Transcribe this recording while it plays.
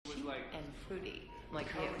fruity, like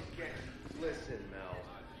you. Listen, Mel.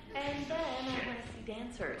 And then I want to see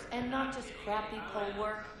dancers, and not just crappy pole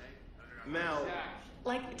work. Mel.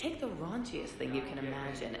 Like, take the raunchiest thing you can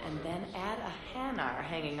imagine, and then add a Hanar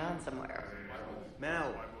hanging on somewhere.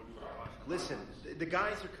 Mel. Listen, the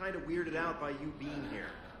guys are kind of weirded out by you being here.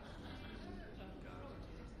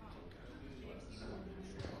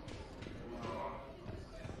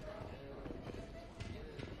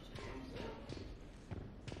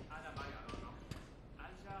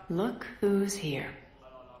 Look who's here.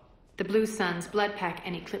 The Blue Suns, Blood Pack,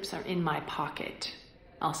 and Eclipse are in my pocket.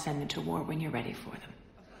 I'll send them to war when you're ready for them.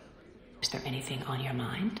 Is there anything on your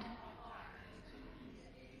mind?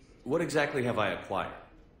 What exactly have I acquired?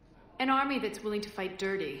 An army that's willing to fight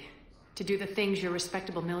dirty, to do the things your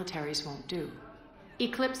respectable militaries won't do.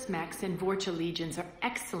 Eclipse mechs and Vorcha legions are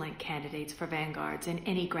excellent candidates for vanguards in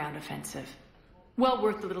any ground offensive. Well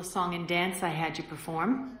worth the little song and dance I had you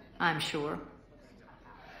perform, I'm sure.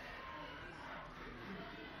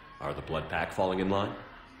 Are the Blood Pack falling in line?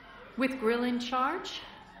 With Grill in charge,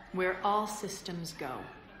 where all systems go.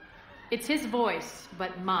 It's his voice,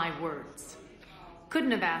 but my words.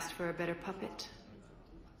 Couldn't have asked for a better puppet.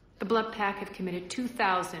 The Blood Pack have committed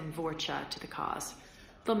 2,000 Vorcha to the cause.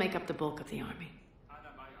 They'll make up the bulk of the army.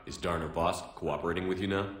 Is Darner Voss cooperating with you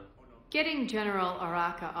now? Getting General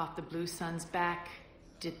Araka off the Blue Sun's back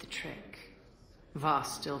did the trick.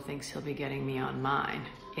 Voss still thinks he'll be getting me on mine,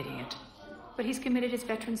 idiot. But he's committed his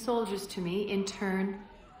veteran soldiers to me. In turn,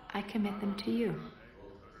 I commit them to you.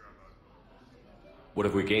 What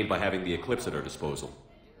have we gained by having the Eclipse at our disposal?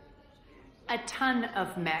 A ton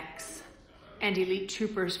of mechs and elite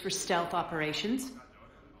troopers for stealth operations.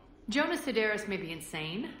 Jonah Sedaris may be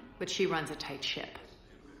insane, but she runs a tight ship.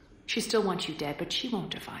 She still wants you dead, but she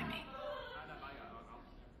won't defy me.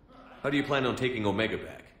 How do you plan on taking Omega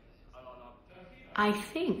back? I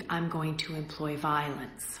think I'm going to employ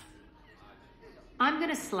violence. I'm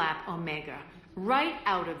going to slap Omega right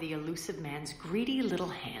out of the elusive man's greedy little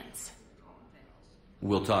hands.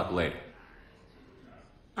 We'll talk later.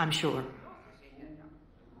 I'm sure.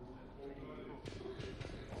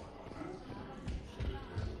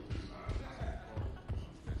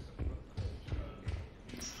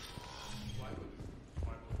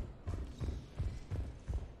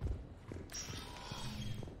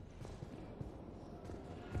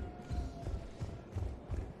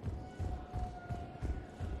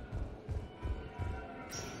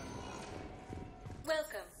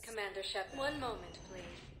 Welcome, Commander Shep. One moment, please.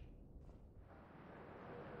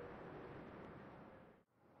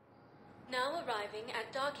 Now arriving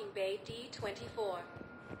at Docking Bay D-24.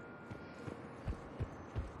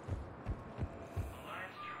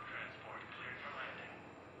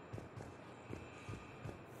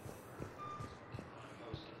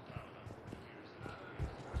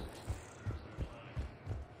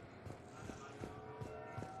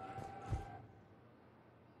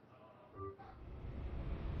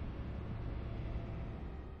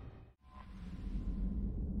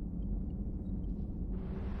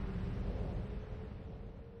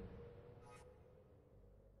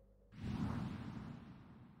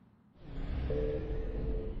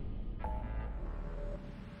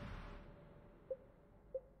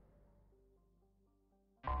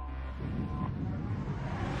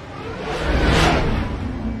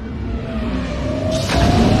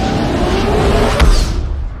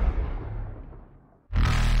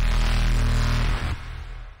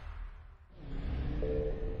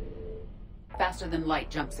 Faster than light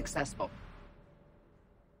jump successful.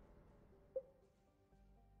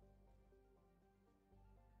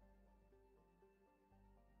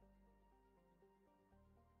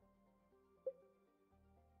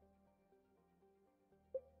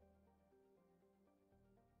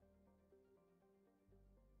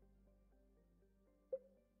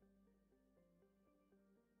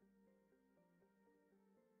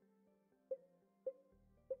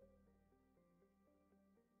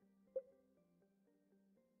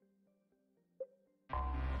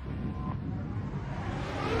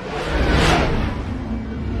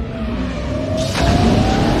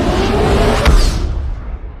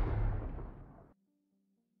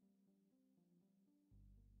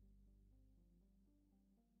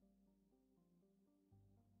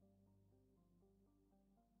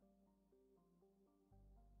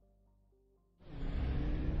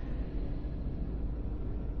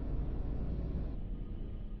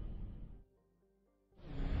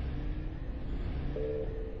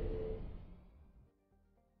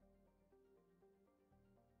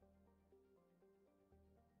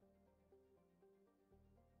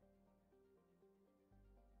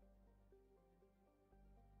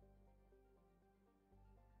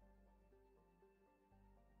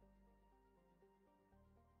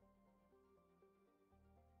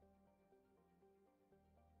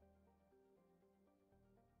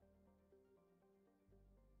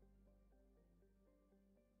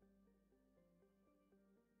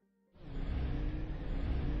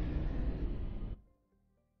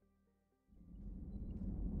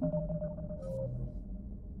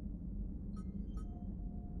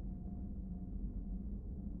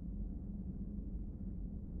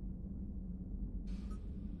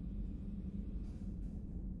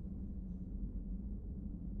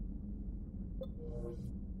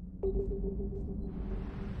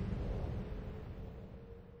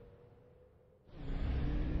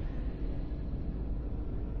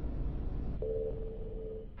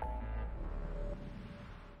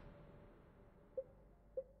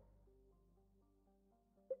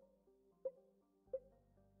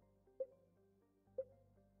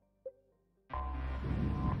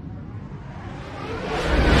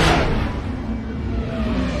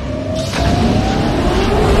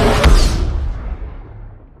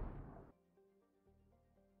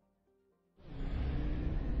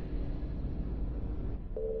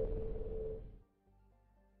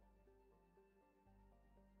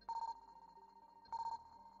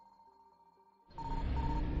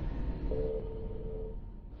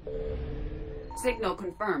 Signal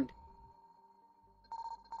confirmed.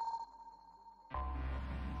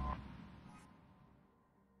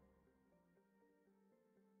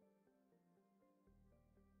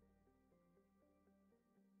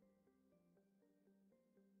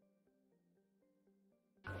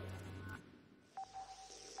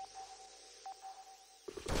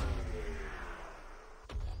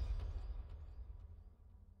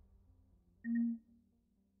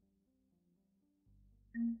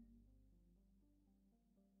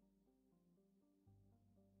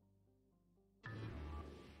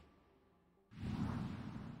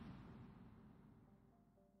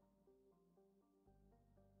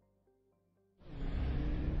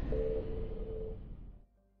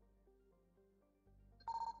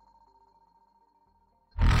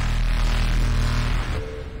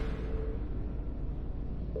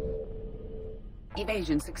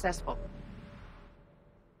 Evasion successful.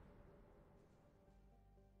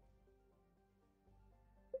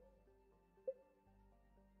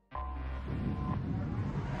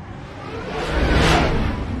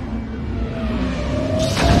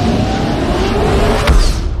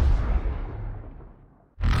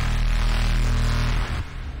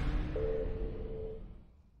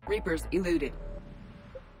 Reapers eluded.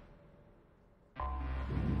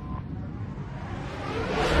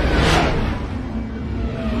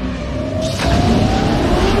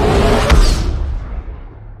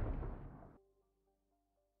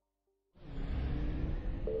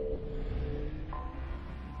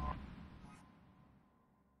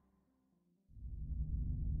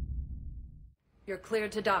 You're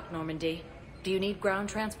cleared to dock, Normandy. Do you need ground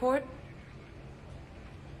transport?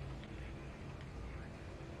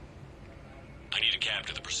 I need a cab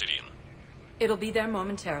to the Presidium. It'll be there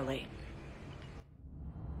momentarily.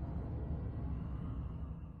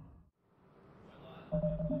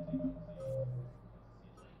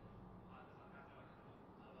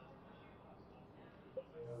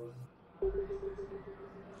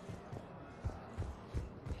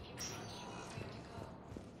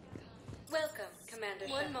 Welcome, Commander.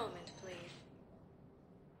 One moment, please.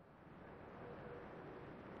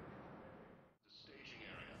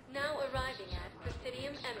 Now arriving at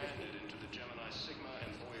Presidium Embassy. Into the Gemini Sigma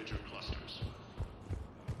and Voyager clusters.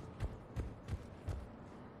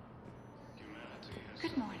 Humanity has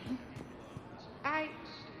Good morning.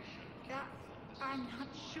 I'm not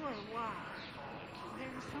sure why. There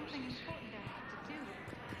was something important